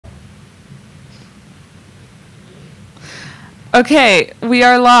Okay, we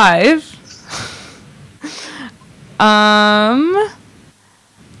are live.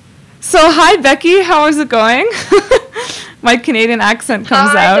 So hi Becky, how is it going? My Canadian accent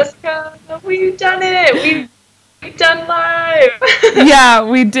comes Hi, out. Jessica. We've done it. We've done live. Yeah,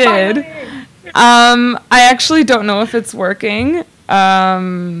 we did. Finally. I actually don't know if it's working.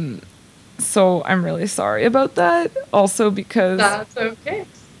 So I'm really sorry about that. Also because That's okay.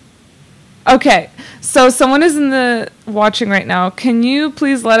 okay, so someone is watching right now. Can you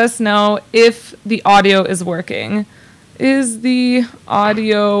please let us know if the audio is working? Is the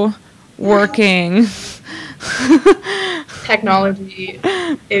audio working? Technology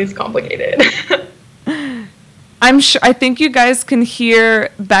is complicated. I think you guys can hear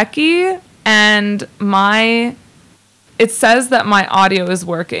Becky and it says that my audio is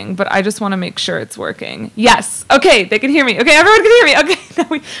working, but I just want to make sure it's working. Yes. Okay, they can hear me. Okay, everyone can hear me. Okay, now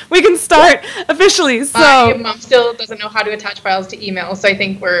we can start officially. So My mom still doesn't know how to attach files to email, so I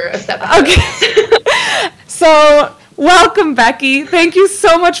think we're a step ahead. Okay. So, welcome Becky. Thank you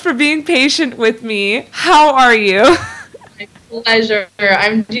so much for being patient with me. How are you? My pleasure.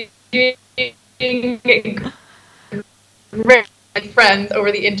 I'm doing great. Friends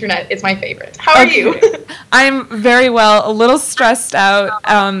over the internet is my favorite. How are you? I'm very well, a little stressed out.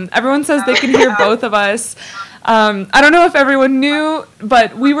 Everyone says they can hear both of us. I don't know if everyone knew,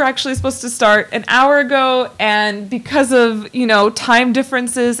 but we were actually supposed to start an hour ago, and because of, time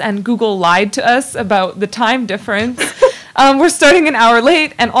differences, and Google lied to us about the time difference, we're starting an hour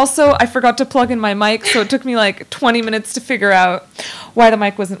late, and also I forgot to plug in my mic, so it took me like 20 minutes to figure out why the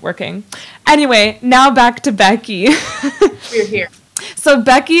mic wasn't working. Anyway, now back to Becky. We're here. So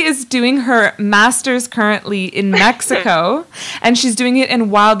Becky is doing her master's currently in Mexico, and she's doing it in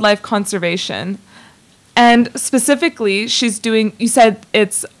wildlife conservation. And specifically, she's doing, you said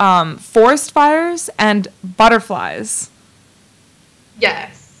it's forest fires and butterflies.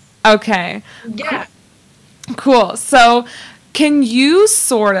 Yes. Okay. Yeah. Cool. So can you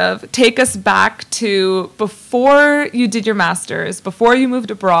sort of take us back to before you did your master's, before you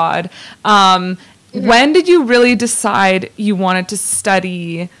moved abroad? When did you really decide you wanted to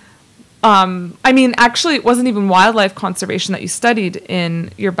study? Actually, it wasn't even wildlife conservation that you studied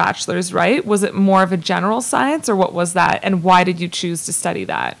in your bachelor's, right? Was it more of a general science, or what was that? And why did you choose to study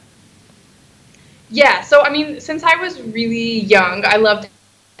that? Yeah, so since I was really young, I loved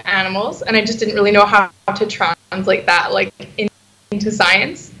animals, and I just didn't really know how to translate that into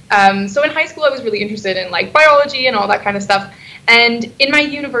science. So in high school, I was really interested in biology and all that kind of stuff. And in my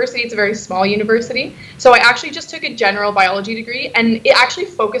university, it's a very small university, so I actually just took a general biology degree, and it actually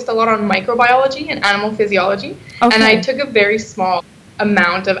focused a lot on microbiology and animal physiology. Okay. And I took a very small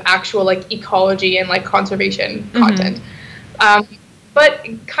amount of actual ecology and conservation content. But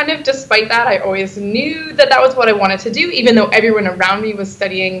kind of despite that, I always knew that was what I wanted to do, even though everyone around me was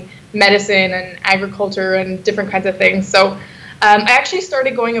studying medicine and agriculture and different kinds of things. So I actually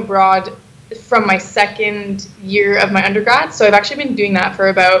started going abroad from my second year of my undergrad. So I've actually been doing that for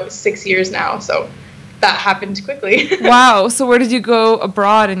about 6 years now. So that happened quickly. Wow. So where did you go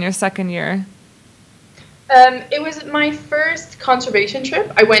abroad in your second year? It was my first conservation trip.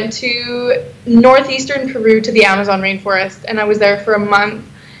 I went to northeastern Peru to the Amazon rainforest, and I was there for a month.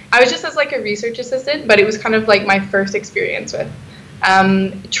 I was just as a research assistant, but it was kind of my first experience with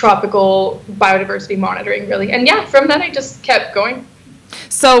tropical biodiversity monitoring, really. And yeah, from that I just kept going.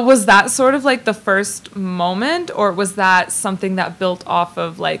 So was that sort of the first moment, or was that something that built off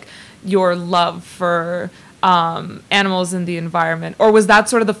of your love for animals in the environment? Or was that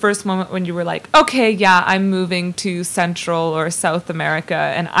sort of the first moment when you were like, okay, yeah, I'm moving to Central or South America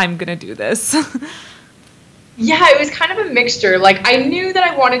and I'm going to do this? Yeah, it was kind of a mixture. I knew that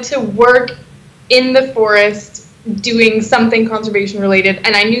I wanted to work in the forest doing something conservation related,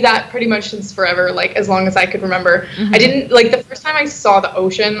 and I knew that pretty much since forever, as long as I could remember. I didn't the first time I saw the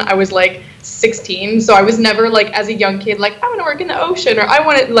ocean, I was 16, so I was never as a young kid I want to work in the ocean, or I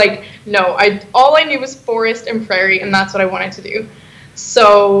wanted no, all I knew was forest and prairie, and that's what I wanted to do.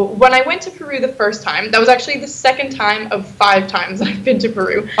 So when I went to Peru the first time, that was actually the second time of 5 times I've been to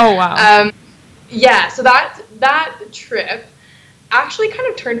Peru. Oh wow. Yeah, so that trip actually kind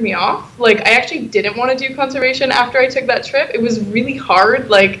of turned me off. I actually didn't want to do conservation after I took that trip. It was really hard.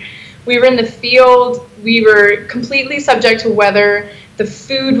 We were in the field, we were completely subject to weather. The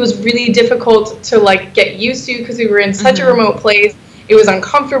food was really difficult to get used to because we were in such a remote place. It was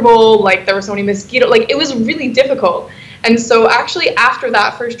uncomfortable, there were so many mosquitoes, it was really difficult. And so actually after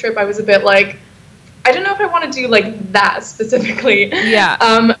that first trip, I was a bit I don't know if I want to do that specifically.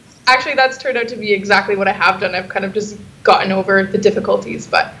 Yeah. Actually, that's turned out to be exactly what I have done. I've kind of just gotten over the difficulties.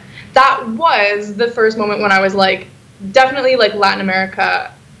 But that was the first moment when I was definitely like Latin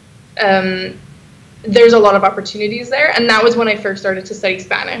America, there's a lot of opportunities there, and that was when I first started to study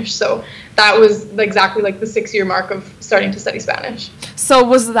Spanish. So that was exactly like the 6-year mark of starting to study Spanish.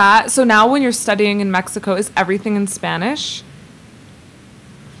 So now when you're studying in Mexico, is everything in Spanish?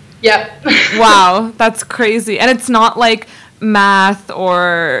 Yep. Wow, that's crazy. And it's not like math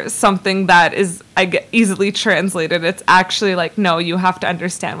or something that is easily translated. It's actually like, no, you have to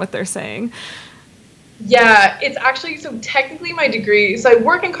understand what they're saying. Yeah, it's actually, so technically my degree, so I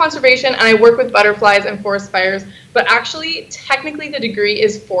work in conservation and I work with butterflies and forest fires, but actually technically the degree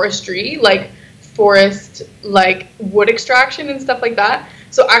is forestry, like forest, like wood extraction and stuff like that.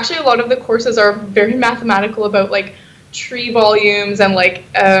 So actually a lot of the courses are very mathematical about like tree volumes and like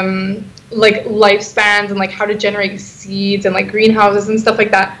lifespans and like how to generate seeds and like greenhouses and stuff like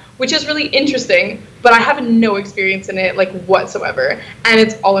that, which is really interesting, but I have no experience in it like whatsoever, and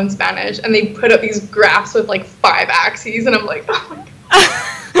it's all in Spanish, and they put up these graphs with like 5 axes, and I'm like, oh my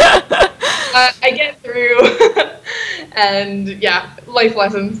god. I get through. And yeah, life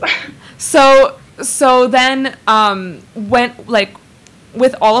lessons. So then when, like,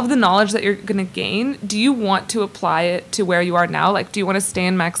 with all of the knowledge that you're going to gain, do you want to apply it to where you are now? Like, do you want to stay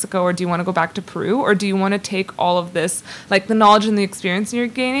in Mexico, or do you want to go back to Peru, or do you want to take all of this, like the knowledge and the experience you're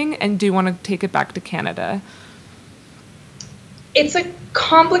gaining, and do you want to take it back to Canada? It's a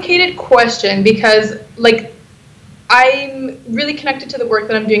complicated question because, like, I'm really connected to the work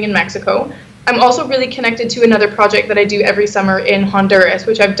that I'm doing in Mexico. I'm also really connected to another project that I do every summer in Honduras,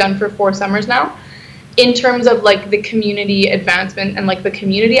 which I've done for 4 summers now, in terms of like the community advancement and like the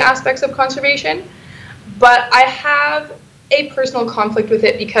community aspects of conservation. But I have a personal conflict with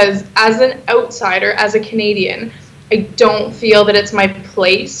it because as an outsider, as a Canadian, I don't feel that it's my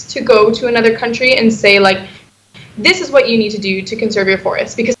place to go to another country and say like, this is what you need to do to conserve your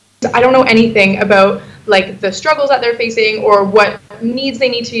forests, because I don't know anything about like the struggles that they're facing or what needs they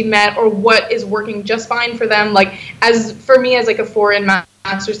need to be met or what is working just fine for them. Like, as for me as like a foreign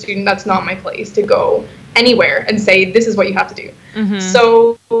master's student, that's not my place to go anywhere and say this is what you have to do. Mm-hmm.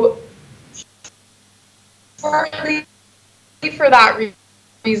 So partly for that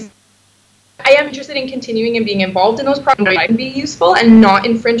reason, I am interested in continuing and being involved in those projects that can be useful and not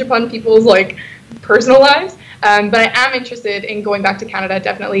infringe upon people's like personal lives. But I am interested in going back to Canada,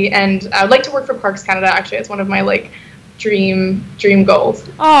 definitely, and I would like to work for Parks Canada. Actually, it's one of my like dream goals.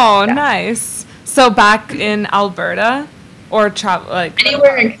 Oh, yeah. Nice. So back in Alberta, or travel like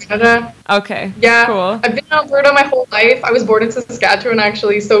anywhere in Canada. Okay. Yeah. Cool. I've been in Alberta my whole life. I was born in Saskatchewan,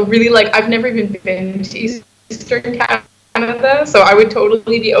 actually. So really, like, I've never even been to Eastern Canada. So I would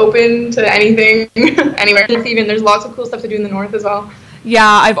totally be open to anything, anywhere. Even there's lots of cool stuff to do in the north as well. Yeah,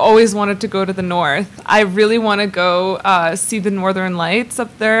 I've always wanted to go to the north. I really want to go see the northern lights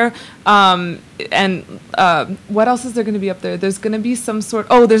up there. And what else is there going to be up there? There's going to be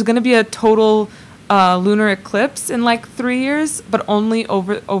there's going to be a total lunar eclipse in like 3 years, but only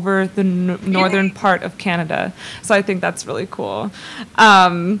over the northern part of Canada. So I think that's really cool.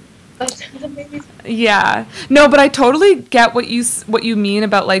 That sounds amazing. Yeah. No, but I totally get what you mean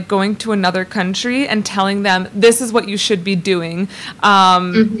about like going to another country and telling them this is what you should be doing.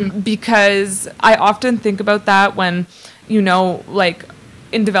 Because I often think about that when, like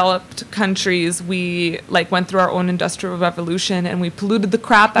in developed countries, we like went through our own industrial revolution and we polluted the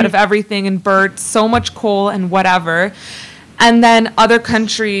crap out of everything and burnt so much coal and whatever. And then other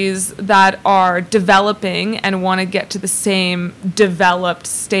countries that are developing and want to get to the same developed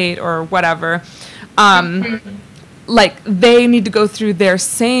state or whatever, like they need to go through their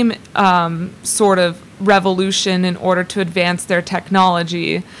same sort of revolution in order to advance their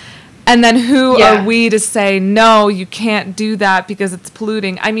technology. And then who are we to say, no, you can't do that because it's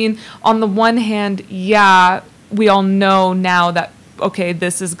polluting? I mean, on the one hand, yeah, we all know now that, okay,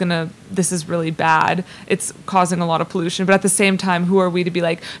 this is really bad. It's causing a lot of pollution. But at the same time, who are we to be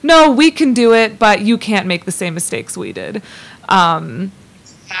like, no, we can do it, but you can't make the same mistakes we did.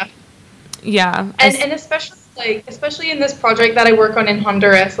 Yeah. And especially in this project that I work on in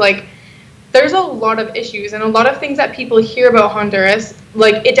Honduras, like there's a lot of issues and a lot of things that people hear about Honduras.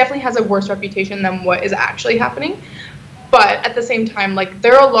 Like it definitely has a worse reputation than what is actually happening. But at the same time, like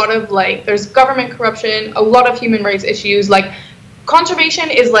there are a lot of like, there's government corruption, a lot of human rights issues, like conservation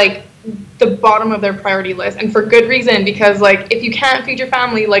is like the bottom of their priority list, and for good reason, because like if you can't feed your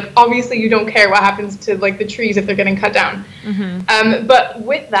family, like obviously you don't care what happens to like the trees if they're getting cut down. But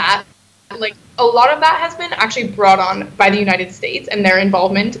with that, like a lot of that has been actually brought on by the United States and their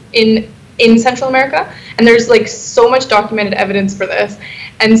involvement in Central America, and there's like so much documented evidence for this.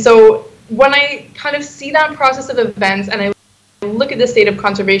 And so when I kind of see that process of events and I look at the state of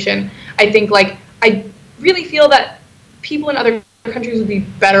conservation, I think like I really feel that people in other countries would be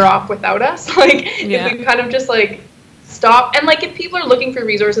better off without us. Like, if we kind of just, like, stop. And, like, if people are looking for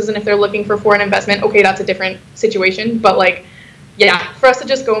resources and if they're looking for foreign investment, okay, that's a different situation. But, like, yeah, for us to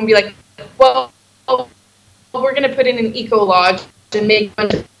just go and be like, well, we're going to put in an eco lodge and make a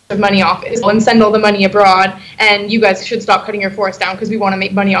bunch of money off it and send all the money abroad, and you guys should stop cutting your forest down because we want to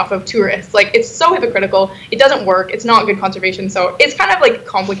make money off of tourists. Like, it's so hypocritical. It doesn't work. It's not good conservation. So it's kind of, like,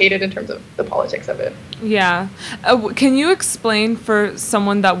 complicated in terms of the politics of it. Yeah. Can you explain for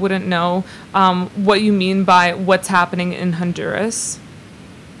someone that wouldn't know what you mean by what's happening in Honduras?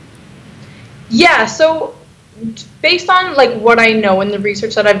 Yeah, so based on, like, what I know and the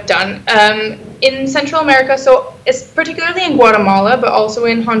research that I've done, in Central America, so it's particularly in Guatemala, but also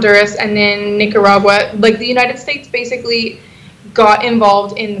in Honduras and in Nicaragua, like, the United States basically got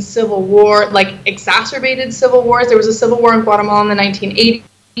involved in the Civil War, like, exacerbated civil wars. There was a civil war in Guatemala in the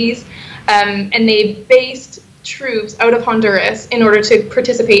 1980s, and they based troops out of Honduras in order to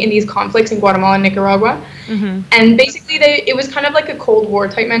participate in these conflicts in Guatemala and Nicaragua. Mm-hmm. And basically, it was kind of like a Cold War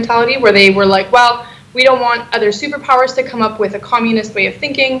type mentality where they were like, well, we don't want other superpowers to come up with a communist way of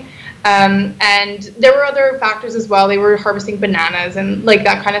thinking. And there were other factors as well. They were harvesting bananas and, like,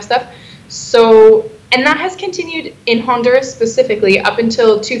 that kind of stuff. So, and that has continued in Honduras specifically up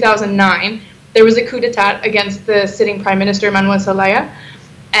until 2009. There was a coup d'etat against the sitting Prime Minister, Manuel Zelaya.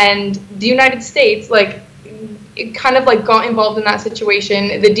 And the United States, like, it kind of, like, got involved in that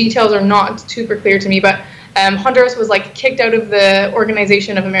situation. The details are not super clear to me, but Honduras was, like, kicked out of the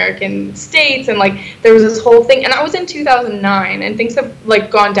Organization of American States, and, like, there was this whole thing, and that was in 2009, and things have,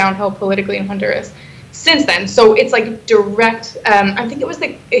 like, gone downhill politically in Honduras since then. So it's, like, direct, I think it was,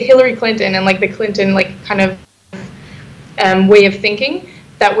 like, Hillary Clinton and, like, the Clinton, like, kind of way of thinking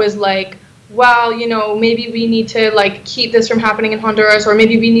that was like, well, you know, maybe we need to, like, keep this from happening in Honduras, or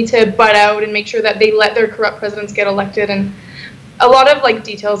maybe we need to butt out and make sure that they let their corrupt presidents get elected, and a lot of, like,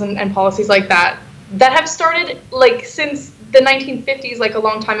 details and policies like that have started, like, since the 1950s, like, a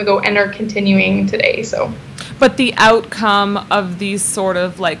long time ago, and are continuing today. So, but the outcome of these sort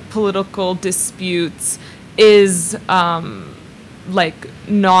of, like, political disputes is like,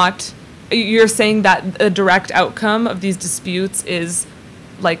 not, you're saying that a direct outcome of these disputes is,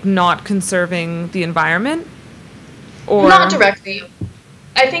 like, not conserving the environment? Or not directly.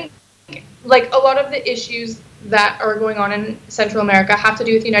 I think, like, a lot of the issues that are going on in Central America have to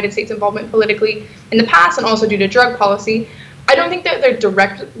do with the United States involvement politically in the past, and also due to drug policy. I don't think that they're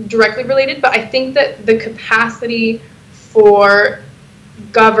directly related, but I think that the capacity for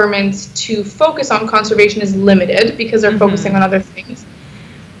governments to focus on conservation is limited because they're focusing on other things.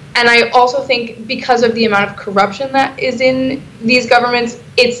 And I also think because of the amount of corruption that is in these governments,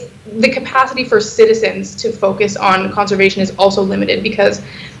 it's the capacity for citizens to focus on conservation is also limited because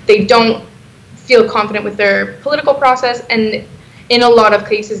they don't feel confident with their political process, and in a lot of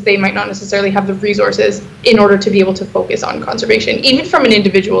cases they might not necessarily have the resources in order to be able to focus on conservation, even from an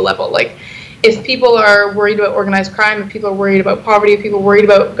individual level. Like, if people are worried about organized crime, if people are worried about poverty, if people are worried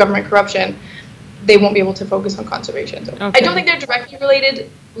about government corruption, they won't be able to focus on conservation. So I don't think they're directly related,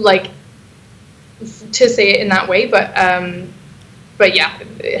 like, to say it in that way, but yeah,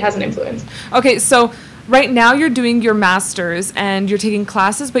 it has an influence. Okay, so right now you're doing your master's and you're taking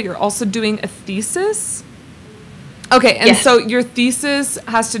classes, but you're also doing a thesis? Okay, and yes. So your thesis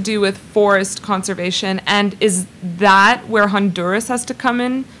has to do with forest conservation, and is that where Honduras has to come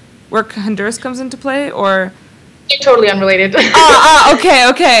in, where Honduras comes into play, or? They're totally unrelated.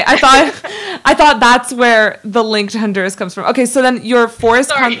 Okay. I thought that's where the link to Honduras comes from. Okay, so then your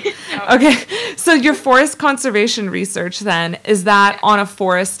forest so your forest conservation research then, is that on a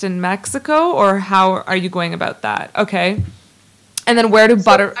forest in Mexico, or how are you going about that? Okay. And then where do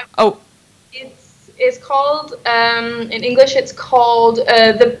It's called, in English, it's called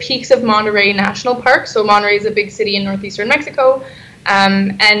the Peaks of Monterey National Park. So Monterey is a big city in northeastern Mexico.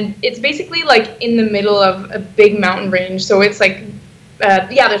 And it's basically, like, in the middle of a big mountain range. So it's like,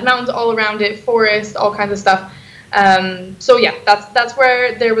 there's mountains all around it, forest, all kinds of stuff. So yeah, that's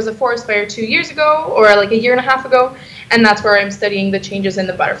where there was a forest fire 2 years ago, or like a year and a half ago. And that's where I'm studying the changes in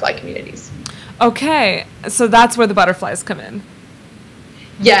the butterfly communities. Okay, so that's where the butterflies come in.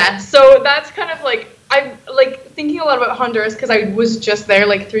 Yeah, so that's kind of like, I'm, like, thinking a lot about Honduras because I was just there,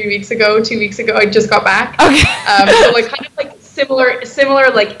 like, 2 weeks ago. I just got back. Okay. So, like, kind of, like, similar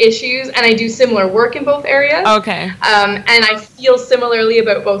like issues, and I do similar work in both areas. Okay. And I feel similarly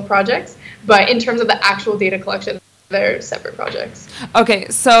about both projects, but in terms of the actual data collection, they're separate projects. Okay,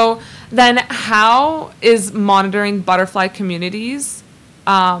 so then how is monitoring butterfly communities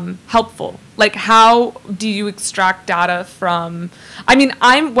helpful? Like, how do you extract data from, I mean,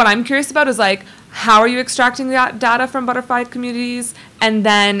 what I'm curious about is, like, how are you extracting that data from butterfly communities? And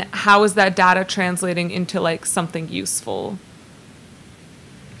then how is that data translating into like something useful?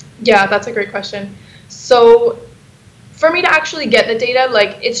 Yeah, that's a great question. So for me to actually get the data,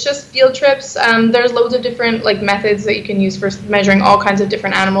 like it's just field trips. There's loads of different like methods that you can use for measuring all kinds of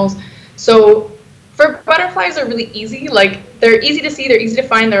different animals. So for butterflies, they're really easy. Like they're easy to see, they're easy to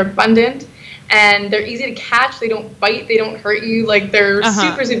find, they're abundant, and they're easy to catch. They don't bite, they don't hurt you. Like they're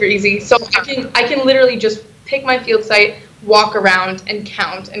super, super easy. So I can literally just pick my field site, walk around and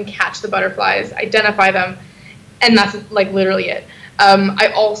count and catch the butterflies, identify them, and that's like literally it.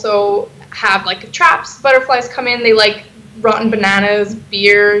 I also have like traps. Butterflies come in, they like rotten bananas,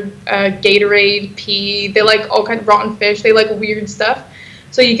 beer, Gatorade, pee. They like all kinds of rotten fish. They like weird stuff.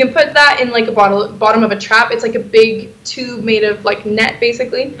 So you can put that in like a bottom of a trap. It's like a big tube made of like net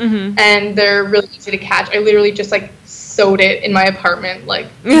basically, and they're really easy to catch. I literally just like sewed it in my apartment, like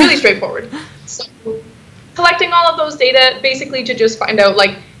really straightforward. So collecting all of those data basically to just find out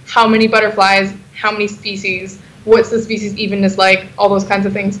like how many butterflies, how many species, what's the species evenness like, all those kinds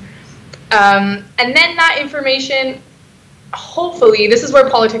of things. And then that information, hopefully, this is where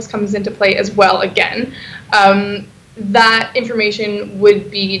politics comes into play as well again, that information would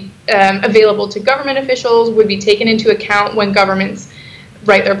be available to government officials, would be taken into account when governments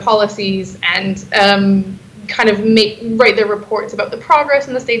write their policies and kind of write their reports about the progress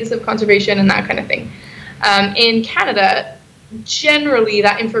and the status of conservation and that kind of thing. In Canada, generally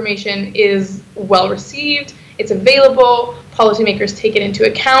that information is well received. It's available. Policymakers take it into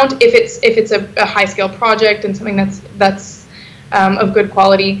account if it's a high-scale project and something that's of good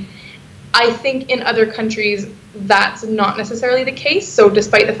quality. I think in other countries that's not necessarily the case. So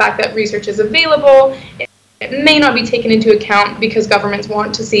despite the fact that research is available, it may not be taken into account because governments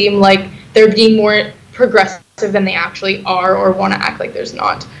want to seem like they're being more progressive than they actually are, or want to act like there's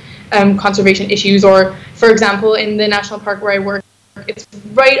not conservation issues. Or, for example, in the national park where I work, it's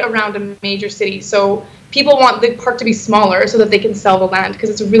right around a major city. So people want the park to be smaller so that they can sell the land because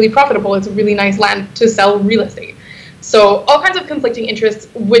it's really profitable. It's a really nice land to sell real estate. So all kinds of conflicting interests,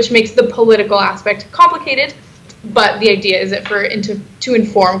 which makes the political aspect complicated. But the idea is that to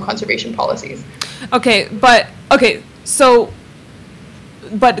inform conservation policies.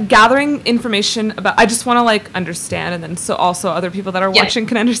 But gathering information about, I just want to like understand, and then so also other people that are watching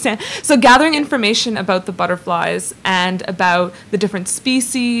can understand. So gathering information about the butterflies and about the different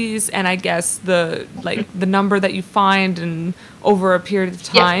species, and I guess the number that you find and over a period of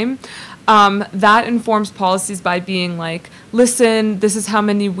time, that informs policies by being like, listen, this is how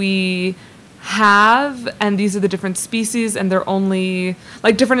many we have, and these are the different species, and they're only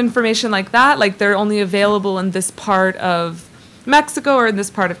like different information like that, like they're only available in this part of Mexico or in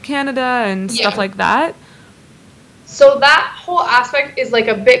this part of Canada and stuff like that. So that whole aspect is like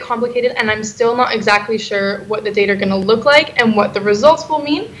a bit complicated, and I'm still not exactly sure what the data are going to look like and what the results will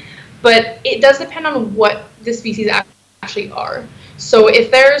mean, but it does depend on what the species actually are. So if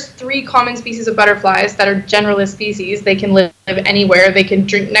there's 3 common species of butterflies that are generalist species, they can live anywhere, they can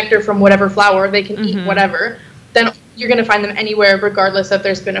drink nectar from whatever flower, they can eat whatever, then you're going to find them anywhere regardless if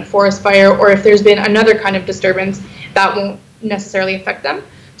there's been a forest fire or if there's been another kind of disturbance that won't necessarily affect them.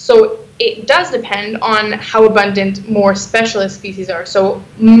 So it does depend on how abundant more specialist species are. So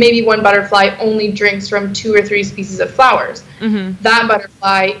maybe one butterfly only drinks from 2 or 3 species of flowers. That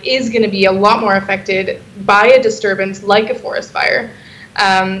butterfly is going to be a lot more affected by a disturbance like a forest fire.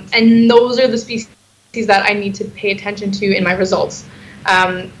 And those are the species that I need to pay attention to in my results.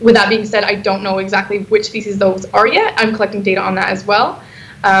 With that being said, I don't know exactly which species those are yet. I'm collecting data on that as well.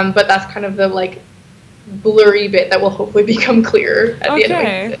 But that's kind of the like blurry bit that will hopefully become clearer at the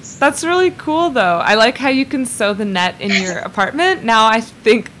end of this. That's really cool though. I like how you can sew the net in your apartment. Now I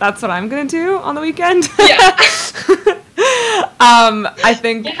think that's what I'm gonna do on the weekend. I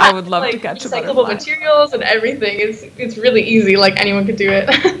think I would love to catch a butterfly. Recyclable materials and everything. It's really easy, like anyone could do it.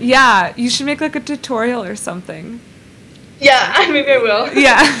 Yeah, you should make like a tutorial or something. Yeah, maybe I will.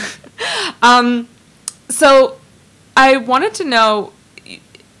 So I wanted to know,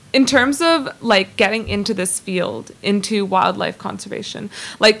 in terms of like getting into this field, into wildlife conservation,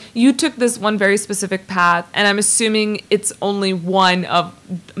 like you took this one very specific path, and I'm assuming it's only one of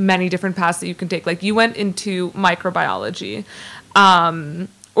many different paths that you can take. Like you went into microbiology.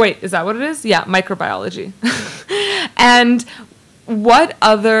 Wait, is that what it is? Yeah, microbiology. And what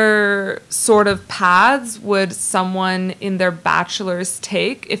other sort of paths would someone in their bachelor's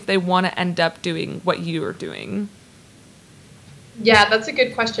take if they want to end up doing what you are doing? Yeah, that's a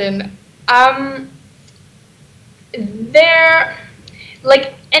good question.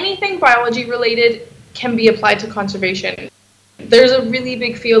 Like anything biology related can be applied to conservation. there's a really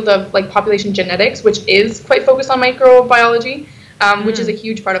big field of like population genetics, which is quite focused on microbiology, which is a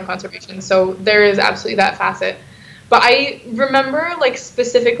huge part of conservation. So there is absolutely that facet. But I remember, like,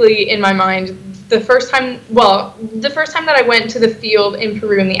 specifically in my mind, the first time that I went to the field in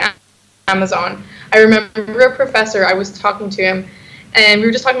Peru in the Amazon, I remember a professor, I was talking to him, and we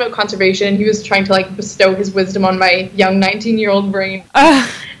were just talking about conservation, and he was trying to, like, bestow his wisdom on my young 19-year-old brain.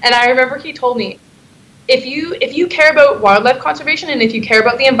 And I remember he told me, if you care about wildlife conservation and if you care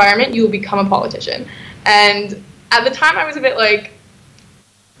about the environment, you will become a politician. And at the time, I was a bit like,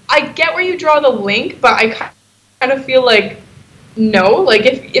 I get where you draw the link, but I kind of feel like, no, like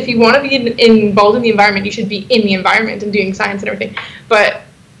if you want to be involved in the environment, you should be in the environment and doing science and everything. But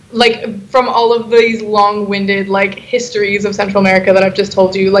like from all of these long-winded like histories of Central America that I've just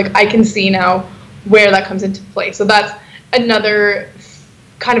told you, like I can see now where that comes into play. So that's another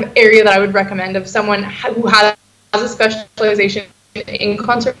kind of area that I would recommend of someone who has a specialization in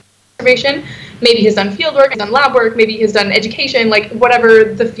conservation, maybe has done field work, has done lab work, maybe has done education, like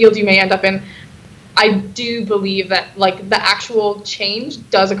whatever the field you may end up in. I do believe that like the actual change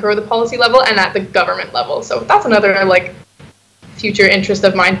does occur at the policy level and at the government level. So that's another like future interest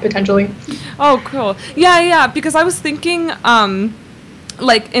of mine potentially. Oh, cool. Yeah, because I was thinking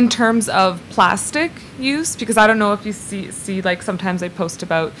like in terms of plastic use, because I don't know if you see like sometimes I post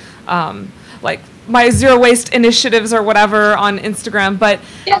about like my zero waste initiatives or whatever on Instagram, but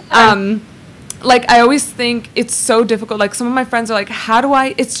like I always think it's so difficult. Like some of my friends are like,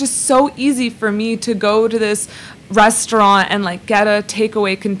 it's just so easy for me to go to this restaurant and like get a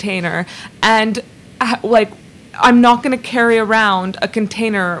takeaway container, and like I'm not going to carry around a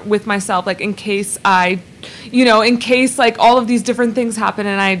container with myself, like in case in case like all of these different things happen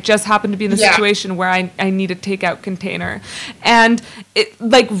and I just happen to be in the situation where I need a takeout container. And it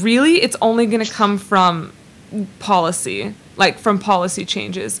like really it's only going to come from policy, like from policy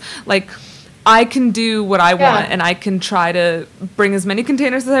changes. Like I can do what I want and I can try to bring as many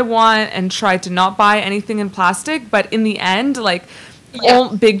containers as I want and try to not buy anything in plastic, but in the end like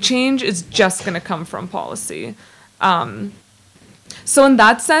all big change is just going to come from policy. So in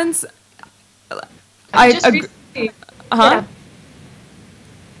that sense, I was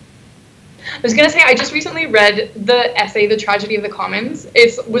going to say, I just recently read the essay, The Tragedy of the Commons.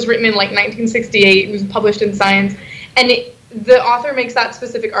 It was written in like 1968. It was published in Science. And the author makes that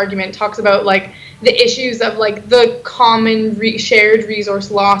specific argument, talks about like the issues of like the common shared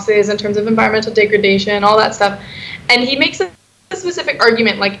resource losses in terms of environmental degradation, all that stuff. And he makes a specific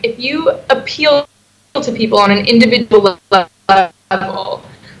argument, like if you appeal to people on an individual level,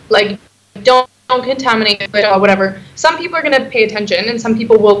 like don't contaminate whatever, some people are going to pay attention and some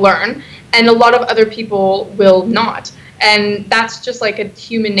people will learn and a lot of other people will not, and that's just like a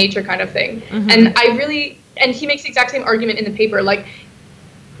human nature kind of thing. And he makes the exact same argument in the paper, like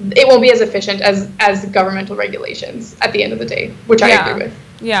it won't be as efficient as governmental regulations at the end of the day, which I agree with.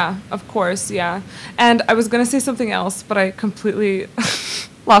 Yeah, of course, yeah. And I was going to say something else, but I completely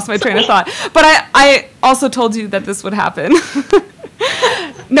lost my train of thought. But I also told you that this would happen.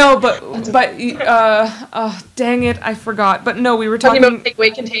 No, but dang it, I forgot. But no, we were talking about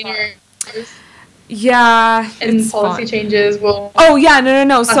takeaway containers. Yeah, and policy changes will. Oh yeah,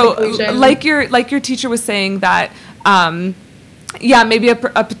 no. So like your teacher was saying that maybe a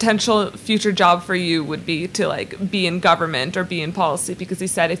potential future job for you would be to like be in government or be in policy, because he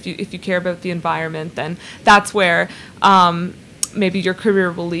said if you care about the environment, then that's where maybe your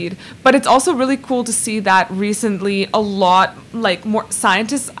career will lead. But it's also really cool to see that recently a lot like more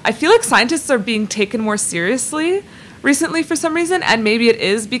scientists. I feel like scientists are being taken more seriously recently for some reason, and maybe it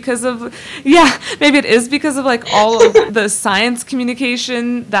is because of like all of the science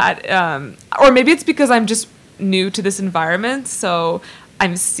communication that or maybe it's because I'm just new to this environment, so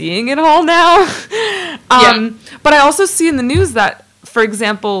I'm seeing it all now. But I also see in the news that, for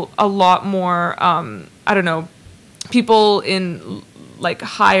example, a lot more people in like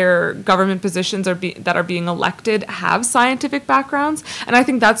higher government positions that are being elected have scientific backgrounds, and I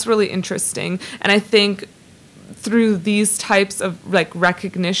think that's really interesting. And I think through these types of like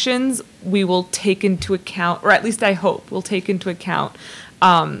recognitions, we will take into account, or at least I hope we'll take into account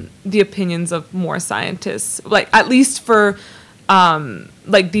the opinions of more scientists, like at least for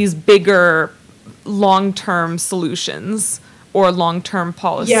like these bigger long-term solutions or long-term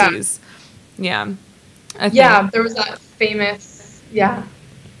policies. Yeah. I think. There was that famous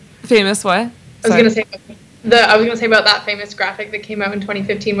Famous what? I was gonna say about that famous graphic that came out in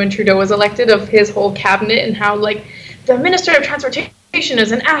 2015 when Trudeau was elected, of his whole cabinet and how like the Minister of Transportation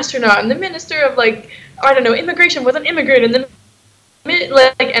is an astronaut and the Minister of like immigration was an immigrant, and then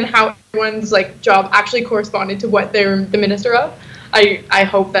like, and how everyone's like job actually corresponded to what they're the minister of. I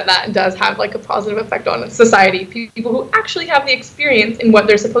hope that does have like a positive effect on society. People who actually have the experience in what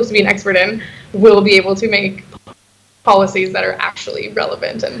they're supposed to be an expert in will be able to make policies that are actually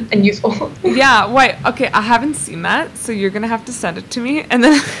relevant and useful. Yeah, wait, okay, I haven't seen that, so you're gonna have to send it to me, and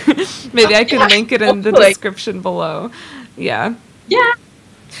then maybe I can link it in the description below. Yeah. Yeah.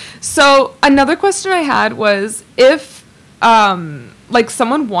 So another question I had was if like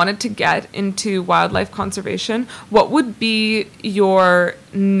someone wanted to get into wildlife conservation, what would be your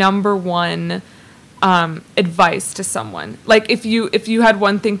number one advice to someone? Like if you had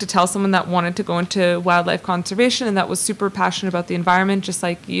one thing to tell someone that wanted to go into wildlife conservation and that was super passionate about the environment, just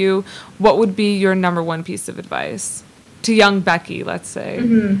like you, what would be your number one piece of advice to young Becky, let's say?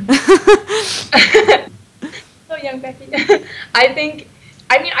 Mm-hmm. So young Becky. I think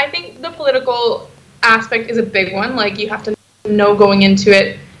the political aspect is a big one. Like you have to know going into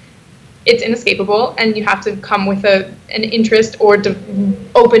it, it's inescapable, and you have to come with an interest or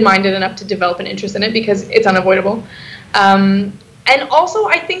open-minded enough to develop an interest in it because it's unavoidable. And also,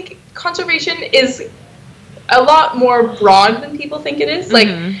 I think conservation is a lot more broad than people think it is.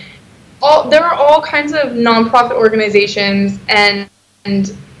 Mm-hmm. Like, there are all kinds of nonprofit organizations and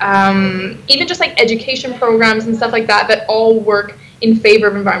even just like education programs and stuff like that all work in favor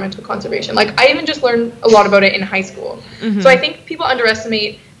of environmental conservation. Like I even just learned a lot about it in high school. Mm-hmm. So I think people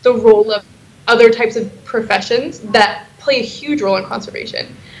underestimate the role of other types of professions that play a huge role in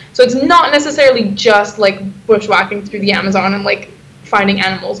conservation. So it's not necessarily just like bushwhacking through the Amazon and like finding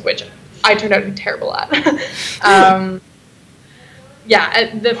animals, which I turned out to be terrible at.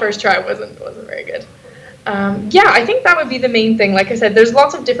 Yeah, the first try wasn't very good. Yeah, I think that would be the main thing. Like I said, there's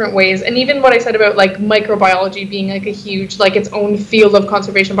lots of different ways, and even what I said about like microbiology being like a huge, like its own field of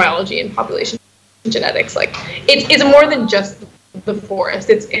conservation biology and population genetics. Like it's more than just the forest.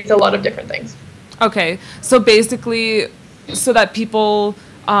 It's a lot of different things. Okay, so basically, so that people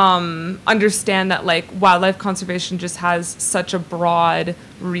understand that like wildlife conservation just has such a broad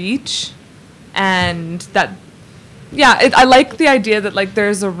reach, and that I like the idea that like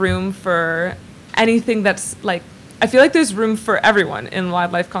there's a room for anything that's like, I feel like there's room for everyone in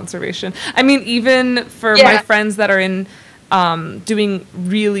wildlife conservation. I mean, even for my friends that are in doing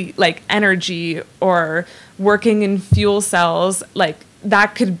really like energy or working in fuel cells, like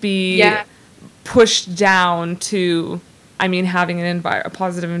that could be pushed down to, I mean, having a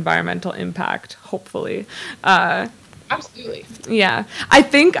positive environmental impact, hopefully. Absolutely. Yeah. I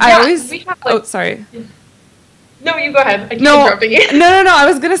think I always... We have, like, sorry. No, you go ahead. I keep interrupting you. No. I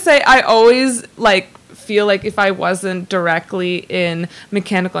was going to say, I always like feel like if I wasn't directly in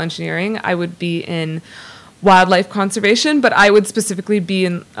mechanical engineering, I would be in wildlife conservation, but I would specifically be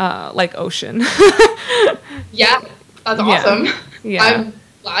in like ocean. Yeah, that's awesome. Yeah. I'm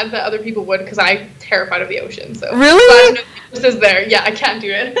glad that other people would, because I'm terrified of the ocean. So really? This is there. Yeah, I can't do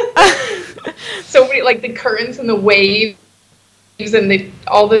it. So many, like the currents and the waves and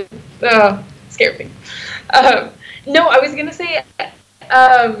all the scare me. No, I was gonna say,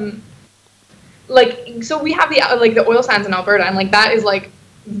 like, so we have the oil sands in Alberta, and like that is like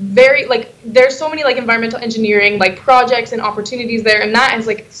very, like, there's so many like environmental engineering like projects and opportunities there, and that has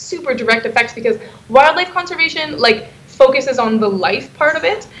like super direct effects because wildlife conservation like focuses on the life part of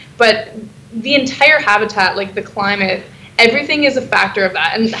it, but the entire habitat, like the climate, everything is a factor of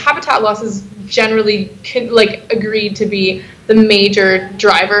that, and habitat loss is generally like agreed to be the major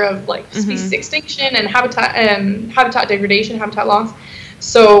driver of like species extinction and habitat degradation, habitat loss.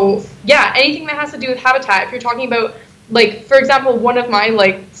 So yeah, anything that has to do with habitat, if you're talking about, like, for example, one of my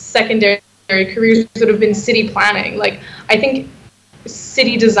like secondary careers would have been city planning. Like, I think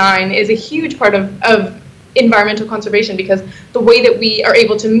city design is a huge part of environmental conservation, because the way that we are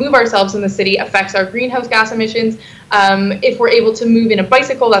able to move ourselves in the city affects our greenhouse gas emissions. If we're able to move in a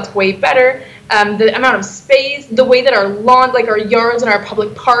bicycle, that's way better. The amount of space, the way that our lawn, like our yards and our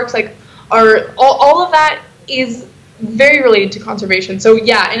public parks, like all of that is very related to conservation. So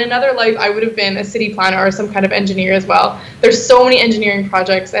yeah, in another life, I would have been a city planner or some kind of engineer as well. There's so many engineering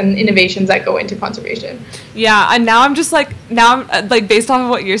projects and innovations that go into conservation. Yeah, and now I'm like, based off of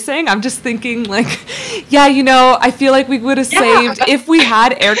what you're saying, I'm just thinking like, yeah, you know, I feel like we would have saved if we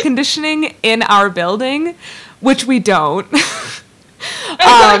had air conditioning in our building, which we don't.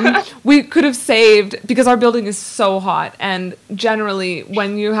 We could have saved, because our building is so hot, and generally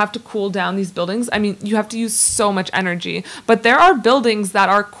when you have to cool down these buildings, I mean, you have to use so much energy, but there are buildings that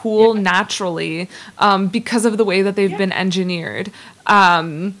are cool naturally because of the way that they've been engineered,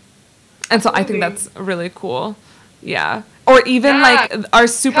 and so I think that's really cool. Yeah. Or even like our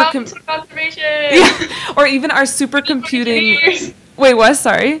or even our supercomputing. Wait, what?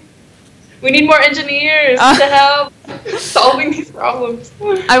 Sorry. We need more engineers to help solving these problems.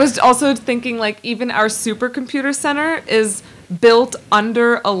 I was also thinking, like, even our supercomputer center is built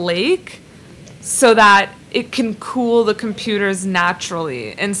under a lake so that it can cool the computers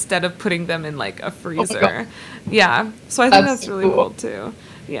naturally instead of putting them in, like, a freezer. Yeah. So I think that's really cool, too.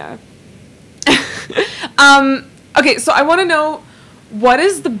 Yeah. Okay, so I want to know, what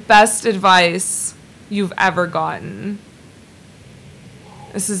is the best advice you've ever gotten?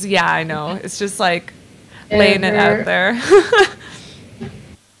 This is, yeah, I know. It's just like laying it out there.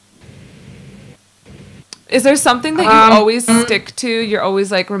 Is there something that you always stick to? You're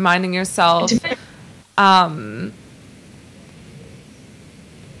always like reminding yourself. Something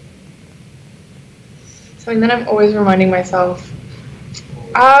that I'm always reminding myself.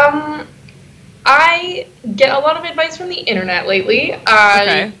 I get a lot of advice from the internet lately.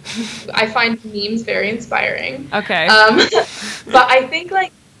 I find memes very inspiring. Okay. But I think,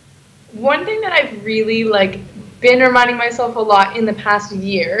 like, one thing that I've really, like, been reminding myself a lot in the past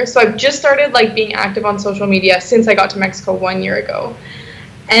year, so I've just started, like, being active on social media since I got to Mexico 1 year ago.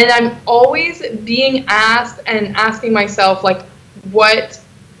 And I'm always being asked and asking myself, like, what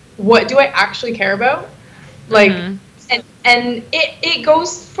do I actually care about? Like, and it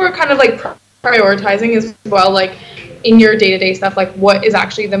goes for kind of, like, prioritizing as well, like in your day-to-day stuff, like what is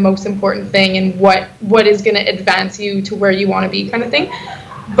actually the most important thing and what is going to advance you to where you want to be, kind of thing.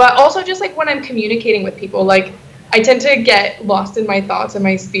 But also just like when I'm communicating with people, like I tend to get lost in my thoughts and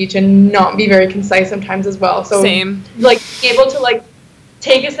my speech and not be very concise sometimes as well. So same. Like able to like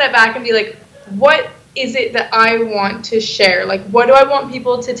take a step back and be like, what is it that I want to share? Like, what do I want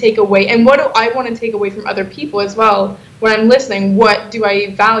people to take away? And what do I want to take away from other people as well when I'm listening? What do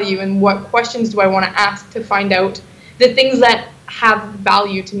I value and what questions do I want to ask to find out the things that have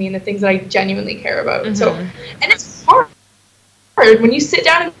value to me and the things that I genuinely care about? So, and it's hard when you sit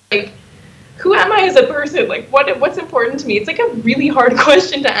down and like, who am I as a person? Like, what's important to me? It's like a really hard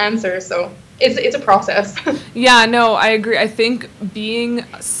question to answer. So it's a process. Yeah, no, I agree. I think being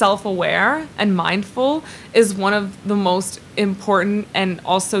self-aware and mindful is one of the most important and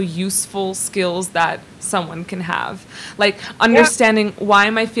also useful skills that someone can have. Like understanding, why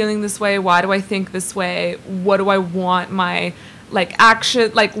am I feeling this way? Why do I think this way? What do I want my like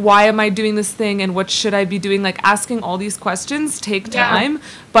action, like why am I doing this thing and what should I be doing? Like asking all these questions take time,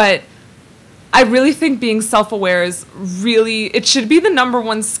 but I really think being self-aware is really, it should be the number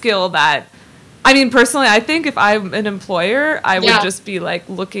one skill that, I mean, personally, I think if I'm an employer, I would just be like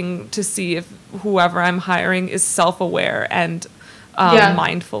looking to see if whoever I'm hiring is self-aware and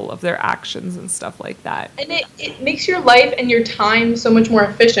mindful of their actions and stuff like that. And it makes your life and your time so much more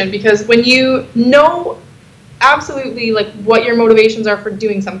efficient, because when you know absolutely like what your motivations are for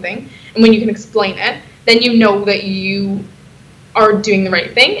doing something, and when you can explain it, then you know that you are doing the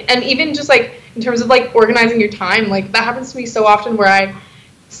right thing. And even just like in terms of like organizing your time, like that happens to me so often where I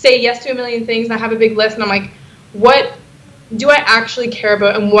say yes to a million things and I have a big list and I'm like, what do I actually care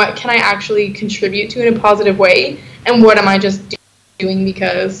about and what can I actually contribute to in a positive way, and what am I just doing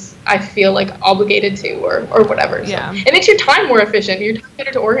because I feel like obligated to or whatever. So it makes your time more efficient, your time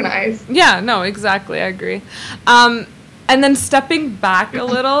better to organize. Yeah, no, exactly, I agree. And then stepping back a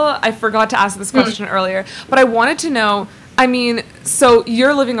little, I forgot to ask this question earlier, but I wanted to know, I mean, so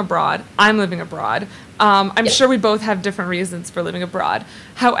you're living abroad, I'm living abroad. I'm sure we both have different reasons for living abroad.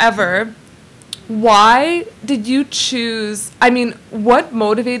 However, why did you choose, I mean, what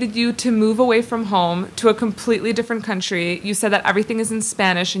motivated you to move away from home to a completely different country? You said that everything is in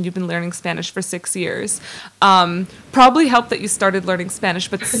Spanish and you've been learning Spanish for 6 years. Probably helped that you started learning Spanish,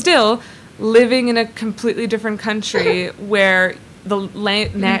 but still living in a completely different country where the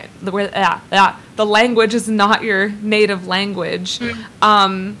language is not your native language.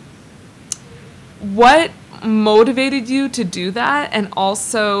 What motivated you to do that? And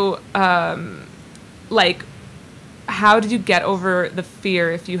also, like, how did you get over the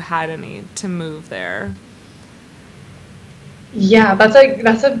fear, if you had any, to move there? Yeah, that's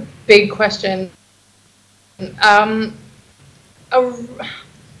a big question. I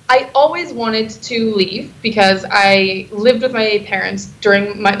always wanted to leave because I lived with my parents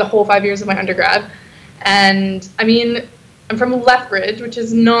during the whole 5 years of my undergrad. And I mean, I'm from Lethbridge, which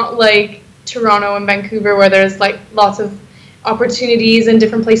is not like Toronto and Vancouver where there's like lots of opportunities and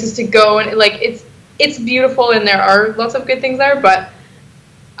different places to go, and like it's beautiful and there are lots of good things there, but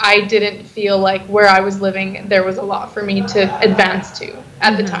I didn't feel like where I was living there was a lot for me to advance to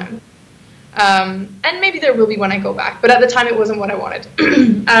at the time. And maybe there will be when I go back, but at the time it wasn't what I wanted.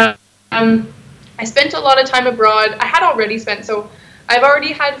 I spent a lot of time abroad. I had already spent, so I've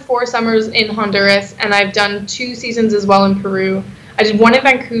already had 4 summers in Honduras, and I've done 2 seasons as well in Peru. I did one in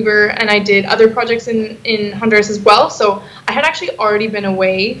Vancouver, and I did other projects in Honduras as well. So I had actually already been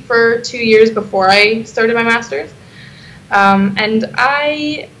away for 2 years before I started my master's. And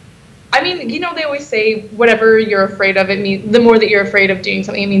I mean, you know, they always say whatever you're afraid of, it means the more that you're afraid of doing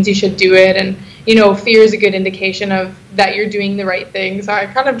something, it means you should do it. And, you know, fear is a good indication of that you're doing the right thing. So I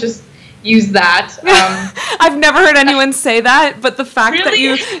kind of just use that. I've never heard anyone say that, but the fact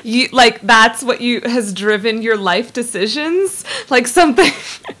Really? that you like that's what you has driven your life decisions, like something.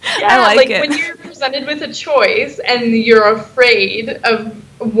 Yeah, I like it. When you're presented with a choice and you're afraid of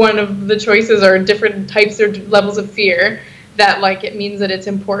one of the choices or different types or levels of fear, that like it means that it's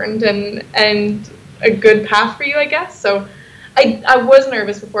important and a good path for you, I guess. So I was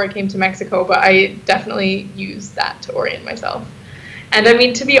nervous before I came to Mexico, but I definitely used that to orient myself. And I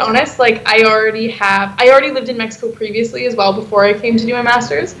mean, to be honest, like I already lived in Mexico previously as well before I came to do my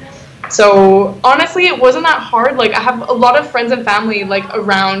master's. So honestly, it wasn't that hard. Like I have a lot of friends and family like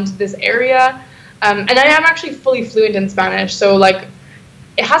around this area. And I am actually fully fluent in Spanish. So like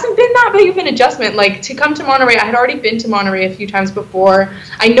it hasn't been that big of an adjustment. Like to come to Monterey, I had already been to Monterey a few times before.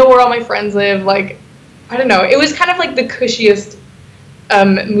 I know where all my friends live. Like, I don't know. It was kind of like the cushiest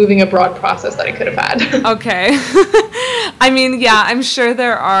moving abroad process that I could have had. Okay. I mean, yeah, I'm sure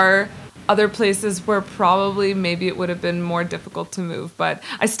there are other places where probably maybe it would have been more difficult to move, but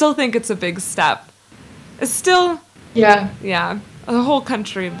I still think it's a big step. It's still, yeah, a whole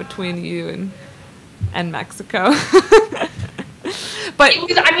country between you and Mexico. But it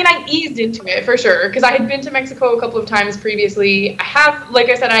was, I mean, I eased into it for sure because I had been to Mexico a couple of times previously. I have, like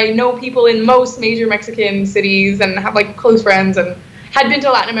I said, I know people in most major Mexican cities and have like close friends and had been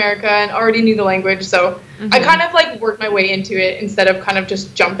to Latin America and already knew the language. So I kind of like worked my way into it instead of kind of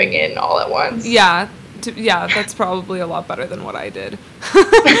just jumping in all at once. Yeah. Yeah, that's probably a lot better than what I did.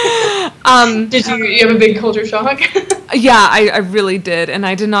 Did you have a big culture shock? Yeah, I really did. And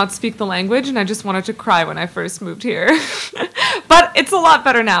I did not speak the language, and I just wanted to cry when I first moved here. But it's a lot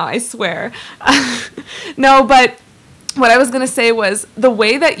better now, I swear. No, but what I was going to say was the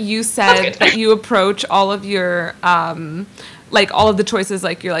way that you said that you approach all of your, like all of the choices,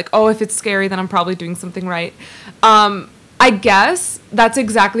 like you're like, oh, if it's scary, then I'm probably doing something right. I guess that's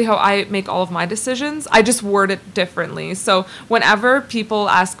exactly how I make all of my decisions. I just word it differently. So whenever people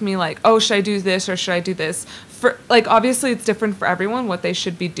ask me like, oh, should I do this or should I do this? For like, obviously it's different for everyone what they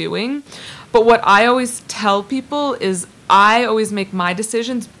should be doing. But what I always tell people is I always make my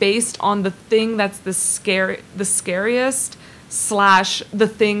decisions based on the thing that's the scariest /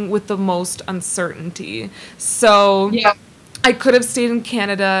 the thing with the most uncertainty. So yeah. I could have stayed in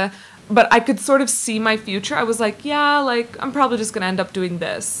Canada, but I could sort of see my future. I was like, yeah, like, I'm probably just going to end up doing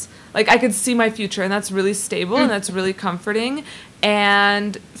this. Like, I could see my future, and that's really stable, and that's really comforting.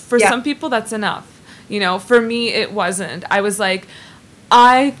 And for some people, that's enough. You know, for me, it wasn't. I was like,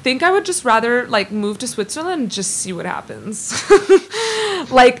 I think I would just rather, like, move to Switzerland and just see what happens.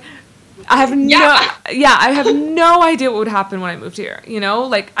 Like, I have I have no idea what would happen when I moved here. You know,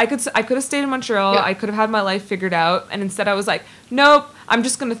 like I could have stayed in Montreal. I could have had my life figured out, and instead I was like, nope, I'm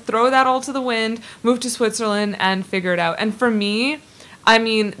just gonna throw that all to the wind, move to Switzerland, and figure it out. And for me, I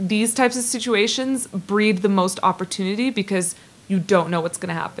mean, these types of situations breed the most opportunity because you don't know what's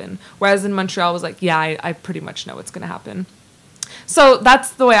gonna happen. Whereas in Montreal, I was like, yeah, I pretty much know what's gonna happen. So that's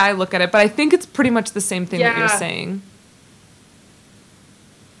the way I look at it. But I think it's pretty much the same thing that you're saying.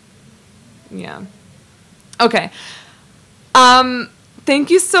 Yeah. Okay. Thank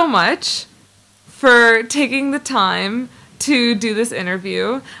you so much for taking the time to do this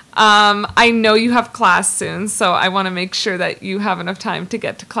interview. I know you have class soon, so I want to make sure that you have enough time to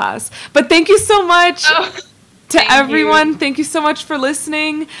get to class. But thank you so much to everyone. Thank you so much for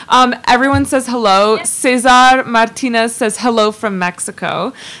listening. Everyone says hello. Yes. Cesar Martinez says hello from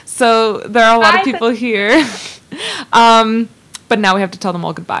Mexico. So there are a lot of people here. But now we have to tell them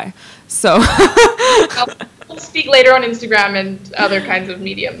all goodbye. So we'll speak later on Instagram and other kinds of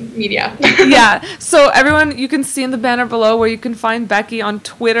media. Yeah. So everyone, you can see in the banner below where you can find Becky on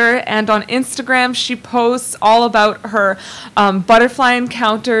Twitter and on Instagram. She posts all about her butterfly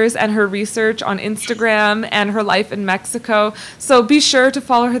encounters and her research on Instagram and her life in Mexico. So be sure to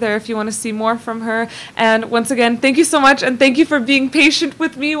follow her there if you want to see more from her. And once again, thank you so much, and thank you for being patient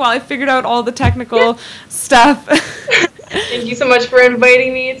with me while I figured out all the technical stuff. Thank you so much for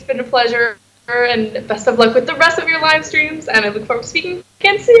inviting me. It's been a pleasure, and best of luck with the rest of your live streams, and I look forward to speaking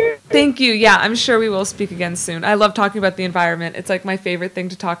again soon. Thank you. Yeah, I'm sure we will speak again soon. I love talking about the environment. It's like my favorite thing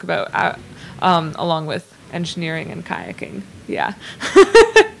to talk about, along with engineering and kayaking. Yeah.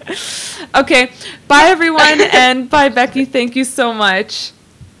 Okay. Bye, everyone, and bye, Becky. Thank you so much.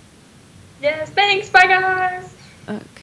 Yes, thanks. Bye, guys. Okay.